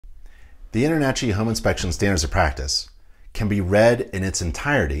The InterNACHI Home Inspection Standards of Practice can be read in its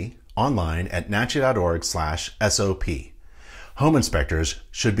entirety online at nachi.org/SOP. Home inspectors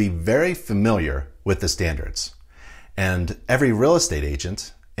should be very familiar with the standards, and every real estate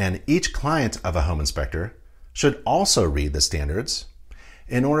agent and each client of a home inspector should also read the standards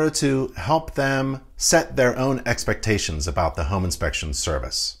in order to help them set their own expectations about the home inspection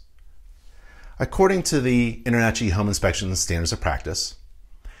service. According to the InterNACHI Home Inspection Standards of Practice,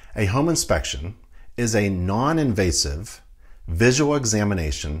 a home inspection is a non-invasive visual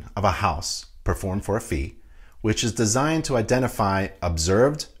examination of a house performed for a fee, which is designed to identify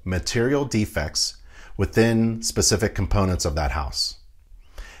observed material defects within specific components of that house.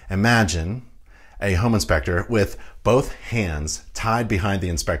 Imagine a home inspector with both hands tied behind the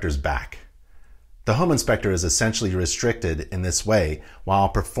inspector's back. The home inspector is essentially restricted in this way while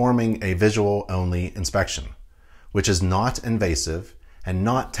performing a visual-only inspection, which is not invasive and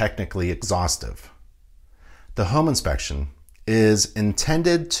not technically exhaustive. The home inspection is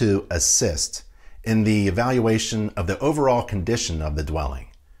intended to assist in the evaluation of the overall condition of the dwelling.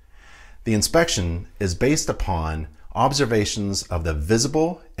 The inspection is based upon observations of the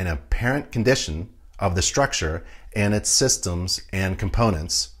visible and apparent condition of the structure and its systems and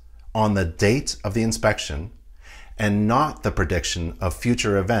components on the date of the inspection, and not the prediction of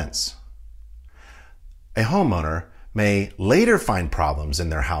future events. A homeowner may later find problems in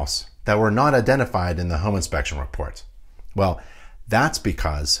their house that were not identified in the home inspection report. Well, that's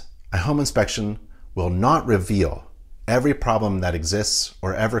because a home inspection will not reveal every problem that exists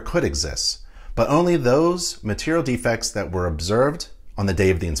or ever could exist, but only those material defects that were observed on the day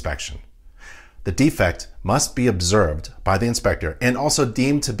of the inspection. The defect must be observed by the inspector and also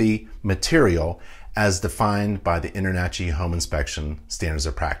deemed to be material as defined by the InterNACHI Home Inspection Standards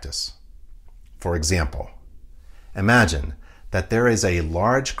of Practice. For example, imagine that there is a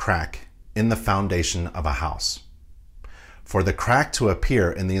large crack in the foundation of a house. For the crack to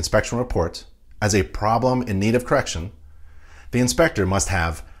appear in the inspection report as a problem in need of correction, the inspector must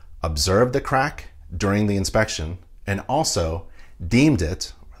have observed the crack during the inspection and also deemed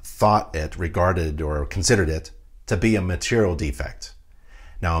it, thought it, regarded, or considered it to be a material defect.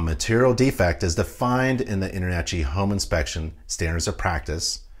 Now, a material defect is defined in the InterNACHI Home Inspection Standards of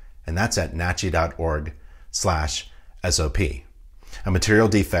Practice, and that's at nachi.org/SOP. A material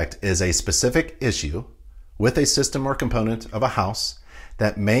defect is a specific issue with a system or component of a house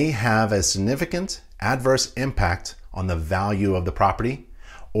that may have a significant adverse impact on the value of the property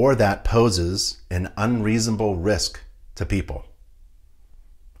or that poses an unreasonable risk to people.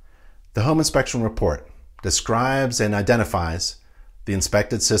 The home inspection report describes and identifies the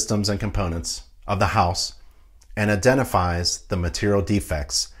inspected systems and components of the house and identifies the material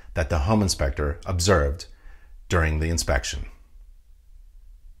defects that the home inspector observed during the inspection.